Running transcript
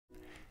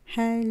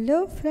Hello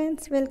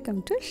friends, welcome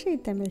to Sri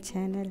Tamil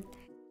channel.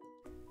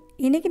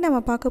 இன்றைக்கி நம்ம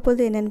பார்க்க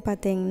போகிறது என்னென்னு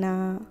பார்த்தீங்கன்னா,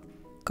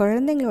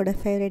 குழந்தைங்களோட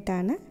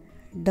ஃபேவரட்டான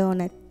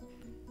டோனட்.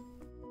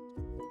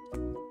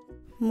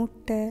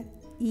 முட்டை,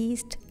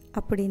 ஈஸ்ட்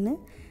அப்படின்னு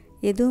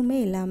எதுவுமே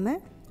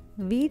இல்லாமல்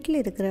வீட்டில்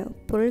இருக்கிற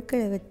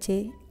பொருட்களை வச்சு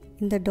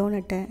இந்த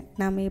டோனட்டை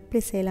நாம்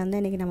எப்படி செய்யலாம்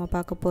தான் இன்றைக்கி நம்ம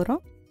பார்க்க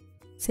போகிறோம்.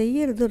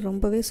 செய்கிறது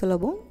ரொம்பவே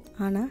சுலபம்,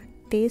 ஆனால்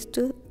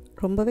டேஸ்ட்டு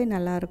ரொம்பவே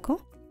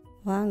நல்லாயிருக்கும்.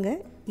 வாங்க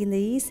இந்த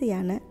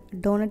ஈஸியான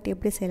டோனட்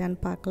எப்படி செய்யலான்னு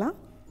பார்க்கலாம்.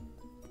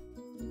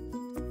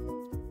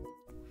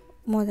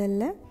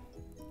 முதல்ல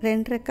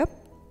 2.5 கப்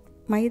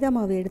மைதா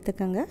மாவு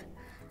எடுத்துக்கோங்க.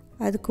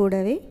 அது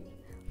கூடவே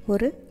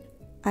ஒரு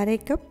 1/2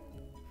 கப்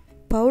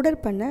பவுடர்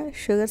பண்ண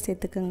சுகர்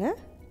சேர்த்துக்கோங்க.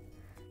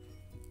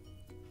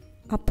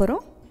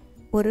 அப்புறம்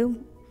ஒரு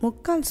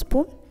 3/4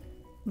 ஸ்பூன்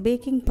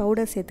பேக்கிங்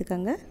பவுடர்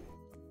சேர்த்துக்கோங்க.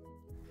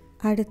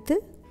 அடுத்து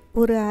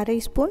ஒரு 1/2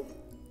 ஸ்பூன்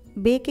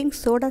பேக்கிங்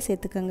சோடா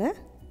சேர்த்துக்கோங்க.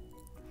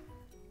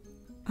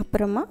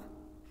 அப்புறமா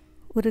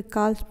ஒரு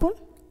 1/4 ஸ்பூன்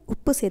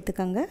உப்பு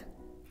சேர்த்துக்கோங்க.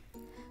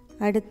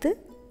 அடுத்து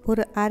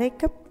ஒரு 1/2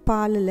 கப்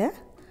பாலில்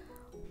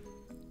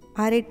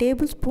 1/2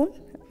 டேபிள் ஸ்பூன்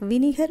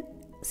வினிகர்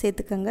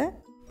சேர்த்துக்கோங்க.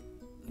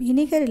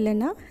 வினிகர்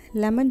இல்லைன்னா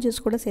லெமன்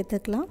ஜூஸ் கூட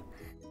சேர்த்துக்கலாம்.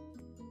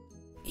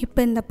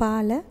 இப்போ இந்த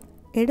பாலை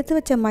எடுத்து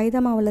வச்ச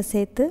மைதா மாவில்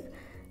சேர்த்து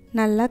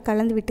நல்லா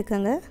கலந்து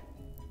விட்டுக்கோங்க.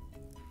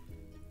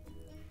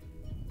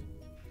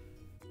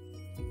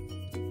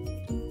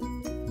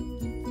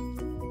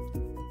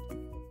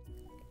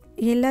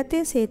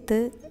 எல்லாத்தையும் சேர்த்து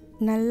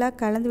நல்லா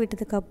கலந்து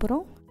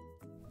விட்டதுக்கப்புறம்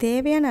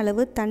தேவையான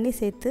அளவு தண்ணி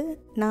சேர்த்து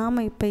நாம்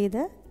இப்போ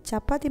இதை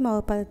சப்பாத்தி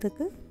மாவு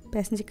பதத்துக்கு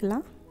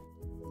பிசைஞ்சிக்கலாம்.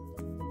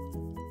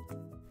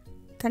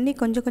 தண்ணி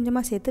கொஞ்சம்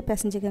கொஞ்சமாக சேர்த்து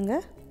பிசைஞ்சிக்கோங்க.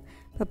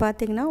 இப்போ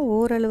பார்த்திங்கன்னா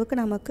ஓரளவுக்கு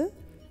நமக்கு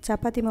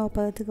சப்பாத்தி மாவு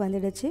பதத்துக்கு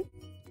வந்துடுச்சு.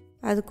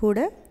 அது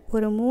கூட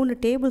ஒரு 3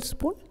 டேபிள்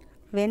ஸ்பூன்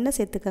வெண்ணெய்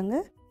சேர்த்துக்கோங்க.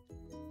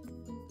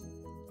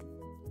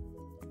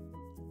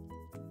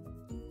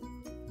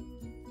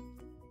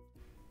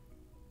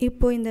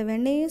 இப்போது இந்த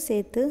வெண்ணெயும்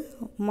சேர்த்து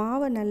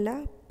மாவை நல்லா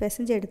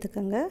பிசைஞ்சு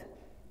எடுத்துக்கோங்க.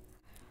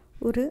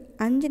 ஒரு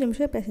 5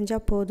 நிமிஷம்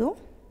பிசைஞ்சால் போதும்.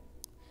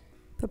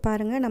 இப்போ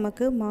பாருங்கள்,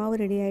 நமக்கு மாவு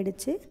ரெடி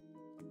ஆகிடுச்சு.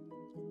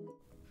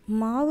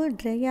 மாவு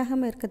ட்ரை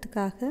ஆகாமல்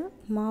இருக்கிறதுக்காக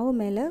மாவு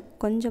மேலே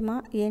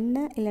கொஞ்சமாக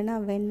எண்ணெய் இல்லைன்னா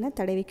வெண்ணெய்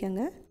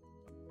தடவிக்கோங்க.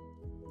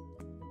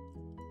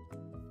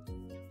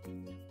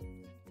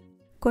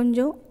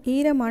 கொஞ்சம்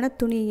ஈரமான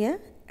துணியை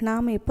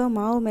நாம் இப்போ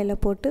மாவு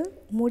மேலே போட்டு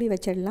மூடி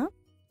வச்சிடலாம்.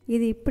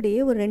 இது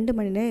இப்படியே ஒரு 2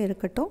 மணி நேரம்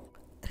இருக்கட்டும்.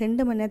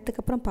 2 மணி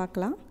நேரத்துக்கு அப்புறம்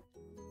பார்க்கலாம்.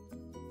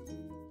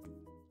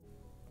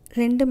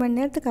 2 மணி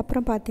நேரத்துக்கு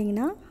அப்புறம்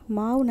பார்த்தீங்கன்னா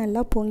மாவு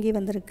நல்லா பொங்கி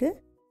வந்திருக்கு.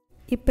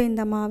 இப்போ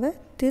இந்த மாவை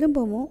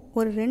திரும்பவும்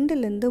ஒரு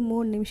 2லேருந்து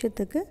 3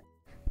 நிமிஷத்துக்கு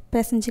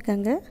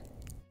பிசைஞ்சிக்கங்க.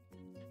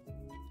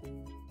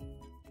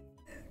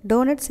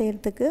 டோனட்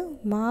செய்கிறதுக்கு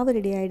மாவு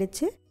ரெடி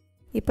ஆகிடுச்சு.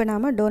 இப்போ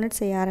நாம் டோனட்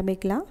செய்ய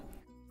ஆரம்பிக்கலாம்.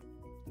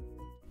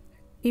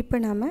 இப்போ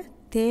நாம்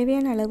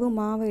தேவையான அளவு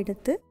மாவை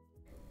எடுத்து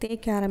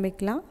தேய்க்க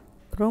ஆரம்பிக்கலாம்.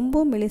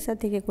 ரொம்ப மெலிசாக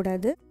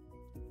தேய்க்கக்கூடாது.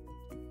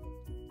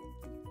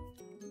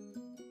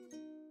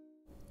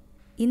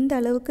 இந்த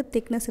அளவுக்கு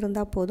திக்னஸ்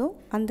இருந்தால் போதும்,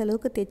 அந்த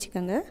அளவுக்கு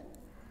தேய்ச்சிக்கோங்க.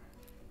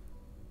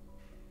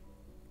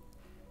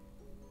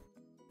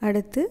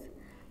 அடுத்து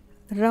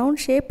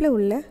ரவுண்ட் ஷேப்பில்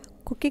உள்ள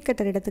குக்கி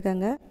கட்டர்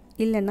எடுத்துக்கோங்க.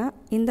 இல்லைன்னா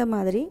இந்த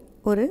மாதிரி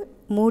ஒரு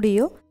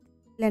மூடியோ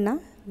இல்லைன்னா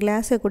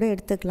கிளாஸை கூட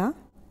எடுத்துக்கலாம்.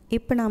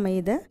 இப்போ நாம்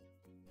இதை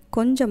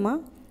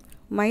கொஞ்சமாக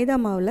மைதா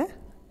மாவில்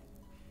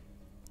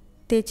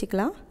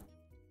தேய்ச்சிக்கலாம்.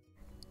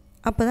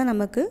 அப்போ தான்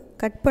நமக்கு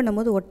கட்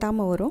பண்ணும்போது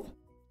ஒட்டாமல் வரும்.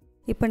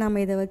 இப்போ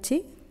நாம் இதை வச்சு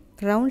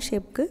ரவுண்ட்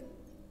ஷேப்புக்கு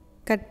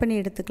கட் பண்ணி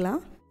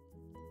எடுத்துக்கலாம்.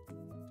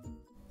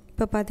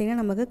 இப்போ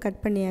பார்த்திங்கன்னா நமக்கு கட்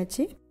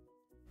பண்ணியாச்சு.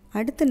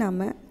 அடுத்து நாம்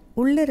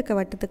உள்ளே இருக்க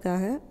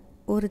வட்டத்துக்காக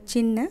ஒரு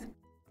சின்ன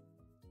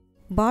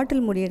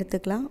பாட்டில் மூடி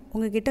எடுத்துக்கலாம்.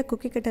 உங்கள்கிட்ட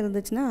குக்கி கட்டர்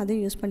இருந்துச்சுன்னா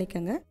அதையும் யூஸ்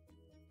பண்ணிக்கோங்க.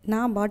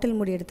 நான் பாட்டில்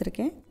மூடி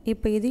எடுத்திருக்கேன்.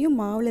 இப்போ இதையும்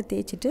மாவில்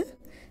தேய்ச்சிட்டு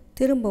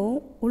திரும்பவும்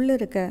உள்ளே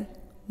இருக்க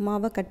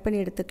மாவை கட் பண்ணி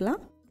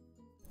எடுத்துக்கலாம்.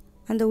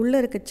 அந்த உள்ளே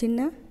இருக்க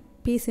சின்ன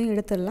பீஸையும்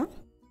எடுத்துடலாம்.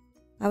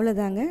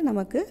 அவ்வளோதாங்க,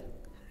 நமக்கு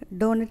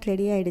டோனட்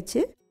ரெடி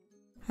ஆகிடுச்சு.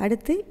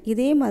 அடுத்து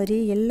இதே மாதிரி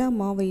எல்லா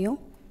மாவையும்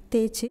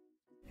தேய்ச்சி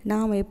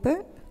நாம் இப்போ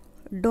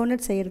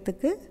டோனட்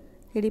செய்கிறதுக்கு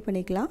ரெடி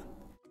பண்ணிக்கலாம்.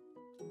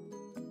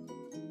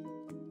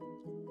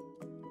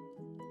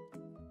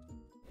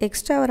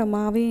 எக்ஸ்ட்ரா வர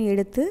மாவையும்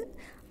எடுத்து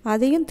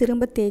அதையும்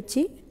திரும்ப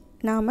தேய்ச்சி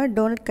நாம்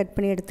டோனட் கட்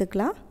பண்ணி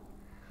எடுத்துக்கலாம்.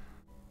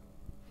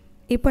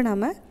 இப்போ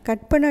நாம்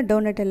கட் பண்ண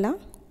டோனட் எல்லாம்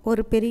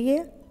ஒரு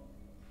பெரிய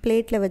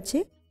பிளேட்டில்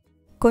வச்சு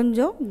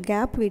கொஞ்சம்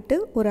கேப் விட்டு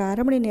ஒரு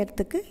 1/2 மணி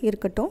நேரத்துக்கு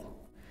இருக்கட்டும்.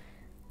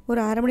 ஒரு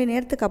 1/2 மணி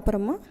நேரத்துக்கு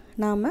அப்புறமா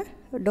நாம்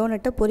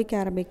டோனட்டை பொரிக்க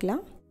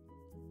ஆரம்பிக்கலாம்.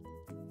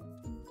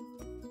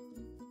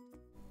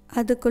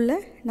 அதுக்குள்ளே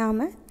நாம்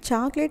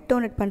சாக்லேட்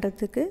டோனட்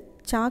பண்ணுறதுக்கு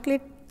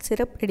சாக்லேட்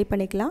சிரப் ரெடி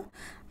பண்ணிக்கலாம்.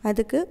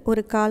 அதுக்கு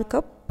ஒரு 1/4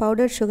 கப்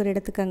பவுடர் சுகர்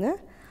எடுத்துக்கோங்க.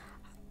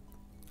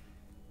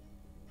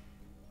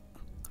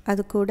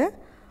 அது கூட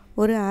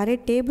ஒரு 1/2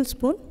 டேபிள்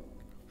ஸ்பூன்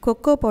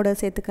கொக்கோ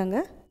பவுடர் சேர்த்துக்கோங்க.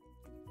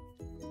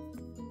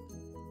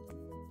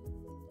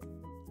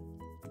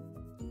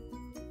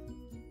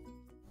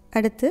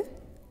 அடுத்து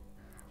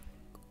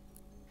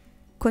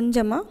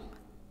கொஞ்சமாக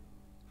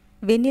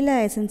வெண்ணிலா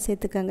எசன்ஸ்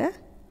சேர்த்துக்கங்க.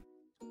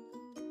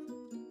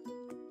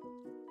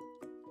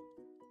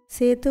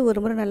 சேர்த்து ஒரு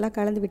முறை நல்லா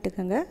கலந்து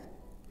விட்டுக்கங்க.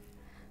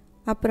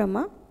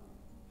 அப்புறமா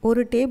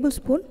 1 டேபிள்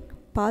ஸ்பூன்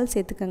பால்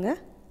சேர்த்துக்கங்க.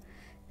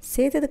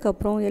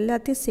 சேர்த்ததுக்கப்புறம்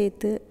எல்லாத்தையும்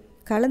சேர்த்து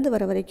கலந்து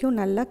வர வரைக்கும்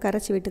நல்லா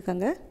கரைச்சி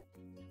விட்டுக்கங்க.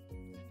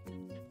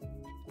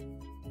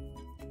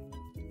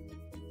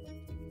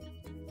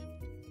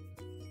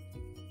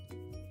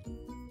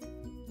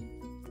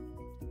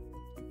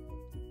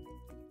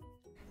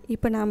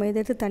 இப்போ நாம் இதை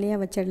எடுத்து தனியாக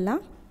வச்சிடலாம்.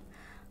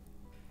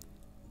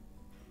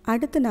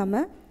 அடுத்து நாம்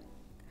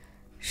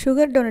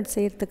சுகர் டோனட்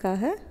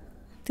செய்கிறதுக்காக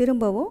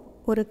திரும்பவும்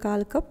ஒரு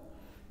 1/4 கப்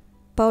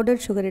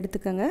பவுடர் சுகர்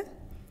எடுத்துக்கோங்க.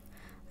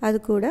 அது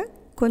கூட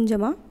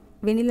கொஞ்சமாக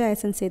வெனிலா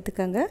எசன்ஸ்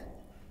சேர்த்துக்கோங்க.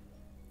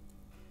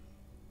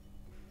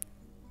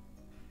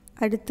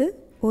 அடுத்து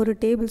 1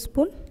 டேபிள்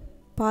ஸ்பூன்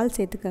பால்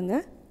சேர்த்துக்கோங்க.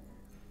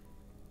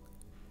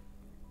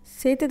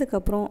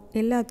 சேர்த்ததுக்கப்புறம்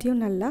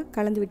எல்லாத்தையும் நல்லா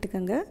கலந்து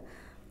விட்டுக்கோங்க.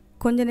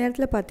 கொஞ்ச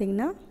நேரத்தில்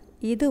பார்த்திங்கன்னா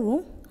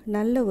இதுவும்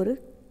நல்ல ஒரு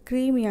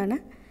க்ரீமியான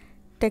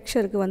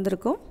டெக்ஸ்சருக்கு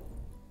வந்திருக்கும்.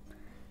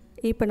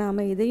 இப்போ நாம்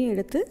இதையும்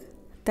எடுத்து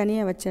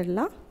தனியாக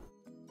வச்சிடலாம்.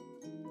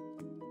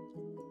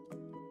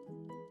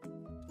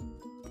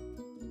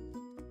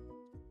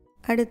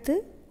 அடுத்து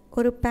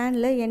ஒரு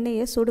பேனில்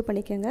எண்ணெயை சூடு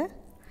பண்ணிக்கோங்க.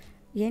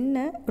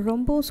 எண்ணெய்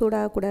ரொம்பவும்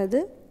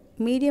சூடாகக்கூடாது,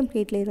 மீடியம்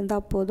ஹீட்டில்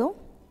இருந்தால் போதும்.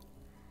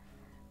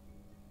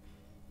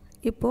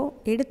 இப்போது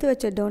எடுத்து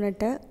வச்ச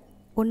டோனட்டை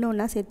ஒன்று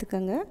ஒன்றா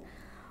சேர்த்துக்கோங்க.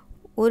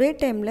 ஒரே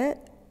டைமில்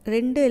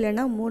 2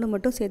 இல்லைன்னா 3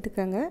 மட்டும்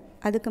சேர்த்துக்கோங்க.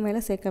 அதுக்கு மேலே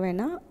சேர்க்க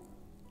வேணாம்.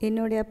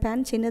 என்னுடைய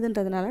பேன்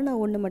சின்னதுன்றதுனால நான்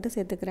 1 மட்டும்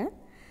சேர்த்துக்கிறேன்.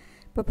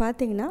 இப்போ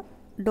பார்த்தீங்கன்னா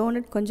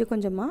டோனட் கொஞ்சம்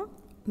கொஞ்சமாக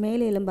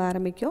மேலே எலும்ப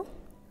ஆரம்பிக்கும்.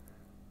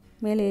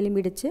 மேலே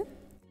எலும்பிடுச்சு.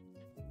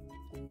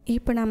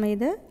 இப்போ நம்ம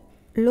இதை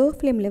லோ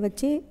ஃப்ளேமில்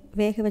வச்சு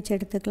வேக வச்சு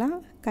எடுத்துக்கலாம்.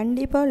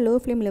 கண்டிப்பாக லோ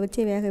ஃப்ளேமில்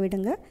வச்சு வேக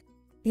விடுங்க,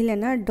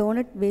 இல்லைன்னா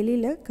டோனட்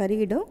வெளியில்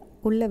கருகிடும்,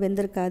 உள்ளே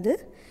வெந்திருக்காது.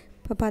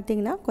 இப்போ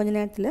பார்த்திங்கன்னா கொஞ்சம்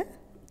நேரத்தில்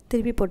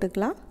திருப்பி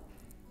போட்டுக்கலாம்.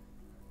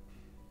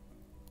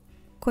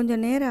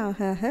 கொஞ்சம் நேரம் ஆக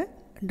ஆக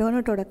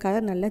டோனட்டோட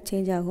கலர் நல்லா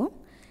சேஞ்ச் ஆகும்.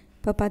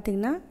 இப்போ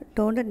பார்த்திங்கன்னா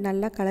டோனட்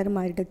நல்லா கலர்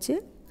மாறிடுச்சு,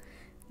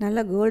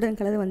 நல்லா கோல்டன்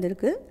கலர்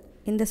வந்திருக்கு.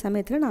 இந்த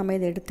சமயத்தில் நாம்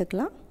இதை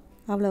எடுத்துக்கலாம்.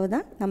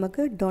 அவ்வளவுதான்,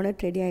 நமக்கு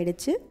டோனட் ரெடி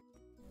ஆகிடுச்சு.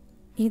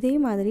 இதே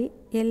மாதிரி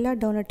எல்லா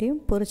டோனட்டையும்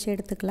பொரித்து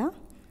எடுத்துக்கலாம்.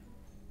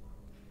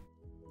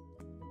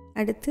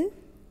 அடுத்து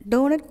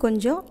டோனட்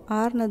கொஞ்சம்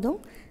ஆறுனதும்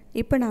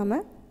இப்போ நாம்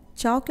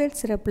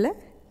சாக்லேட் சிரப்பில்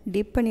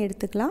டிப் பண்ணி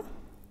எடுத்துக்கலாம்.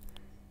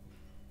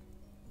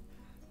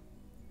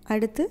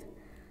 அடுத்து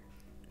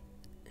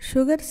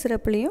சுகர்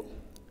சிரப்லேயும்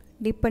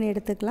டிப் பண்ணி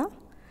எடுத்துக்கலாம்.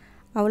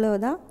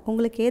 அவ்வளோதான்,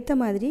 உங்களுக்கு ஏற்ற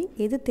மாதிரி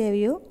எது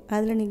தேவையோ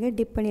அதில் நீங்கள்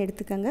டிப் பண்ணி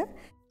எடுத்துக்கோங்க.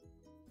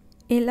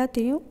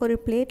 எல்லாத்தையும் ஒரு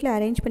பிளேட்டில்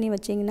அரேஞ்ச் பண்ணி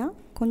வச்சிங்கன்னா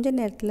கொஞ்ச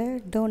நேரத்தில்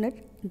டோனட்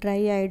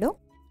ட்ரை ஆகிடும்.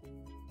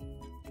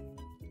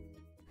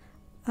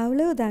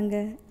 அவ்வளோதாங்க,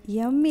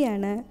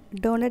 யம்மியான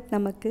டோனட்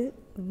நமக்கு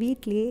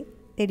வீட்லேயே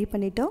ரெடி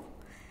பண்ணிட்டோம்.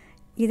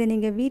 இதை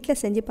நீங்கள்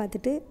வீட்டில் செஞ்சு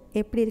பார்த்துட்டு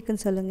எப்படி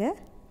இருக்குன்னு சொல்லுங்கள்.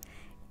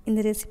 இந்த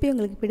ரெசிபி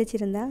உங்களுக்கு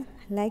பிடிச்சிருந்தா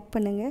லைக்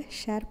பண்ணுங்கள்,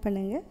 ஷேர்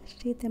பண்ணுங்கள்,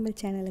 ஸ்ரீ தமிழ்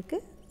சேனலுக்கு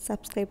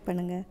சப்ஸ்கிரைப்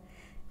பண்ணுங்கள்.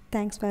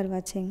 தேங்க்ஸ் ஃபார்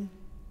வாட்சிங்.